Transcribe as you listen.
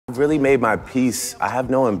Really made my peace. I have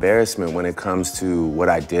no embarrassment when it comes to what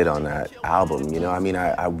I did on that album. You know, I mean,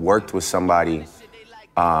 I worked with somebody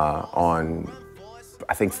on,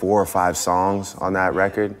 I think, 4 or 5 songs on that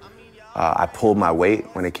record. I pulled my weight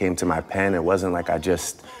when it came to my pen. It wasn't like I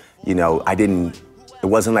just, you know, it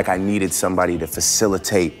wasn't like I needed somebody to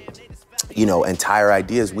facilitate, you know, entire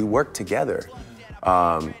ideas. We worked together.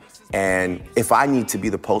 And if I need to be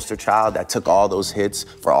the poster child that took all those hits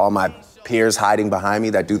for all my peers hiding behind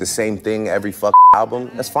me that do the same thing every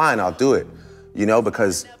album, that's fine, I'll do it. You know,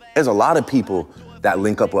 because there's a lot of people that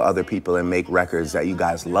link up with other people and make records that you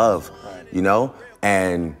guys love, you know?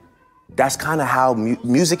 And that's kind of how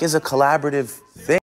music is, a collaborative thing.